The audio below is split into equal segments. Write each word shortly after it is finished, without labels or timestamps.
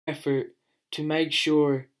effort to make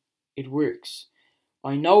sure it works.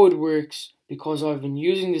 I know it works because I've been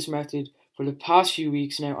using this method for the past few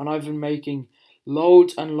weeks now, and I've been making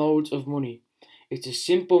loads and loads of money. It's a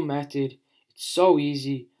simple method, it's so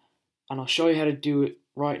easy, and I'll show you how to do it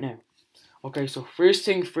right now. Okay, so first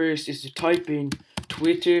thing first is to type in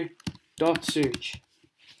twitter.search.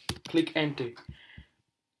 Click enter.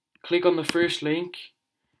 Click on the first link.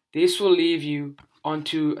 This will leave you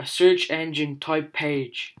onto a search engine type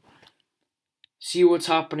page. See what's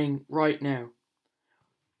happening right now.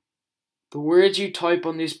 The words you type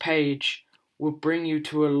on this page will bring you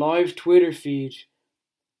to a live Twitter feed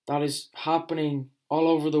that is happening all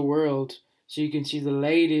over the world, so you can see the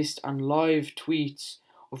latest and live tweets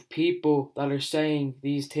of people that are saying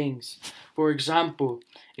these things. For example,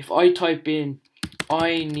 if I type in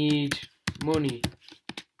 "I need money"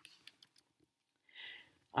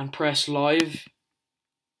 and press live,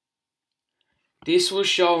 this will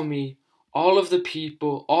show me all of the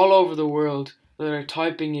people all over the world that are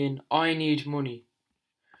typing in "I need money."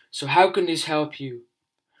 So how can this help you?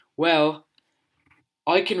 Well,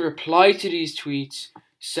 I can reply to these tweets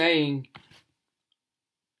saying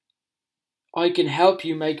I can help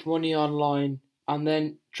you make money online and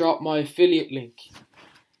then drop my affiliate link.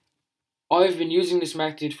 I've been using this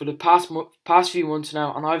method for the past few months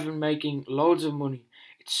now, and I've been making loads of money.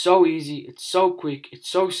 It's so easy, it's so quick, it's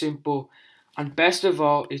so simple, and best of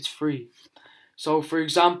all, it's free. So for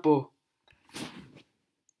example,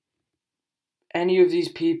 any of these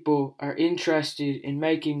people are interested in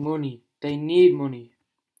making money. They need money.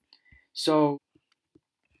 So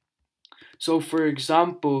for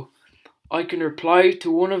example, I can reply to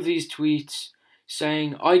one of these tweets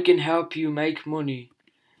saying I can help you make money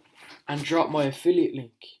and drop my affiliate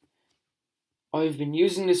link. I've been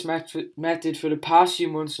using this method for the past few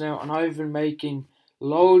months now, and I've been making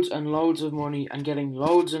loads and loads of money and getting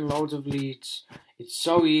loads and loads of leads. It's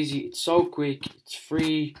so easy, it's so quick, it's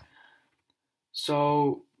free.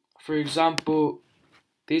 So for example,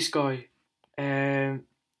 this guy,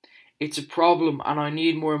 it's a problem and I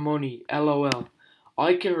need more money, LOL.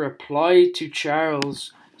 I can reply to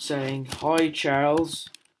Charles saying, "Hi Charles,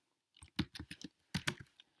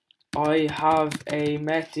 I have a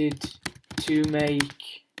method to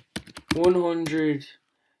make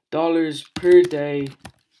 $100 per day.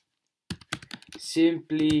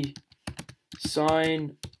 Simply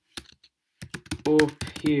sign up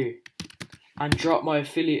here," and drop my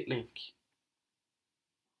affiliate link.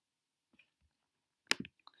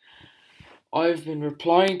 I've been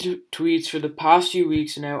replying to tweets for the past few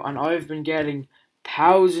weeks now, and I've been getting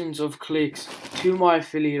thousands of clicks to my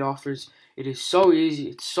affiliate offers. It is so easy,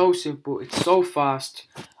 it's so simple, it's so fast,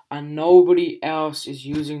 and nobody else is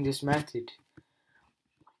using this method.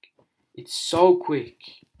 It's so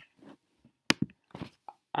quick.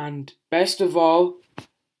 And best of all,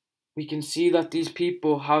 we can see that these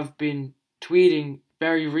people have been tweeting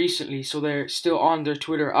very recently, so they're still on their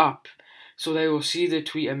Twitter app, so they will see the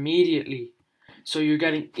tweet immediately. So you're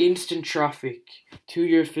getting instant traffic to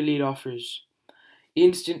your affiliate offers.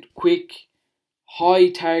 Instant, quick, high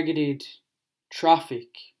targeted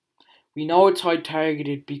traffic. We know it's high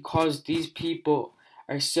targeted because these people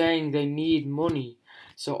are saying they need money.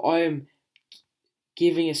 So I am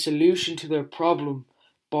giving a solution to their problem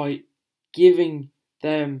by giving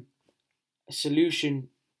them a solution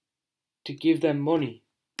to give them money.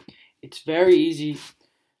 It's very easy.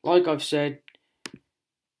 Like I've said,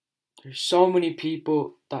 there's so many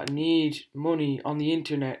people that need money on the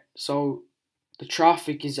internet, so the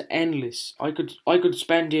traffic is endless. I could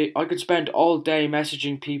spend all day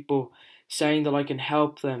messaging people saying that I can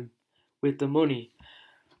help them with the money.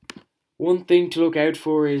 One thing to look out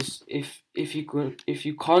for is if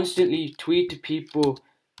you constantly tweet to people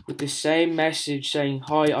with the same message saying,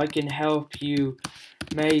 "Hi, I can help you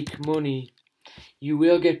make money," you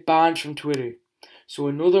will get banned from Twitter. So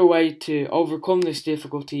another way to overcome this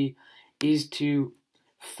difficulty is to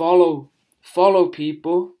follow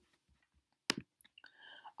people,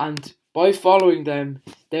 and by following them,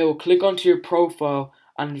 they will click onto your profile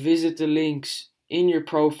and visit the links in your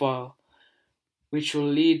profile, which will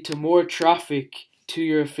lead to more traffic to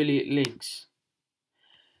your affiliate links.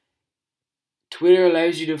 Twitter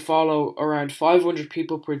allows you to follow around 500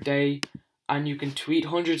 people per day, and you can tweet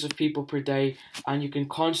hundreds of people per day, and you can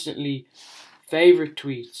constantly favorite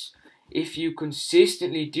tweets. If you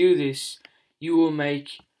consistently do this, you will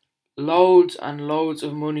make loads and loads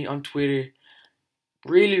of money on Twitter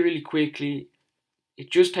really quickly.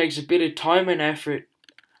 It just takes a bit of time and effort,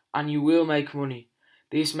 and you will make money.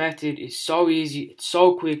 This method is so easy, it's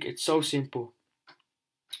so quick, it's so simple.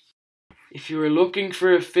 If you are looking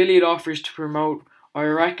for affiliate offers to promote I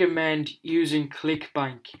recommend using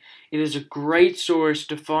ClickBank. It is a great source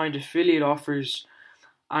to find affiliate offers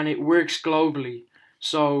and it works globally.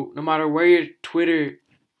 So no matter where your Twitter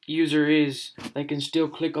user is, they can still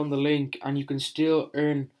click on the link and you can still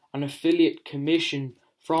earn an affiliate commission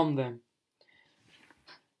from them.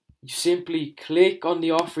 You simply click on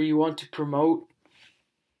the offer you want to promote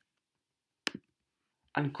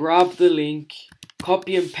and grab the link,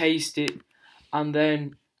 copy and paste it, and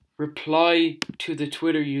then reply to the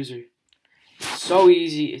Twitter user. It's so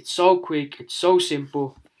easy, it's so quick, it's so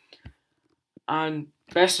simple, and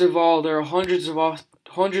best of all, there are hundreds of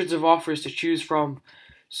offers to choose from,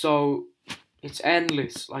 so it's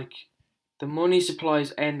endless. Like, the money supply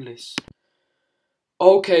is endless.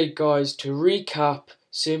 Okay, guys, to recap,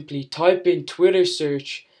 simply type in Twitter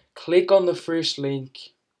search, click on the first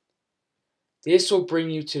link. This will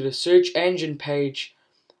bring you to the search engine page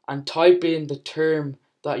and type in the term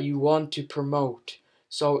that you want to promote.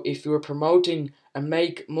 So if you're promoting a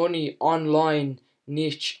make money online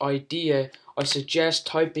niche idea, I suggest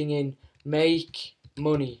typing in make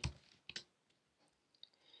money.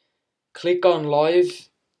 Click on live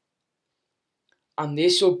and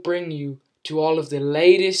this will bring you to all of the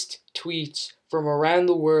latest tweets from around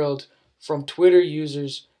the world from Twitter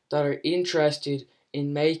users that are interested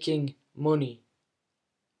in making money.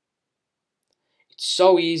 It's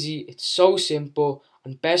so easy, it's so simple,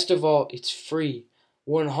 and best of all, it's free.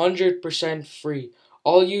 100% free.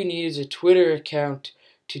 All you need is a Twitter account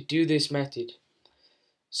to do this method.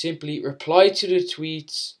 Simply reply to the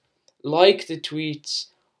tweets, like the tweets,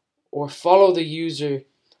 or follow the user,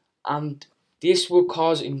 and this will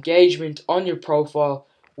cause engagement on your profile,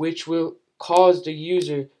 which will cause the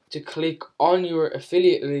user to click on your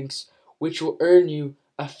affiliate links, which will earn you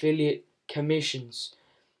affiliate commissions.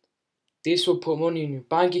 This will put money in your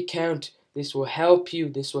bank account. This will help you.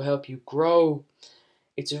 This will help you grow.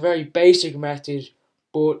 It's a very basic method,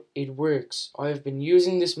 but it works. I have been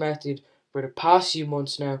using this method for the past few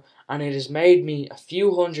months now, and it has made me a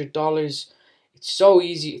few $100s. It's so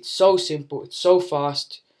easy. It's so simple. It's so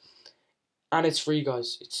fast. And it's free,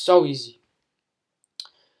 guys. It's so easy.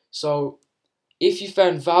 So, if you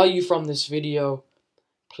found value from this video,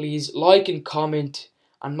 please like and comment,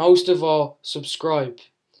 and most of all, subscribe.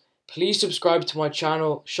 Please subscribe to my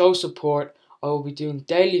channel, show support. I will be doing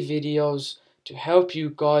daily videos to help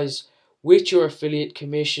you guys with your affiliate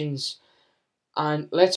commissions. And let's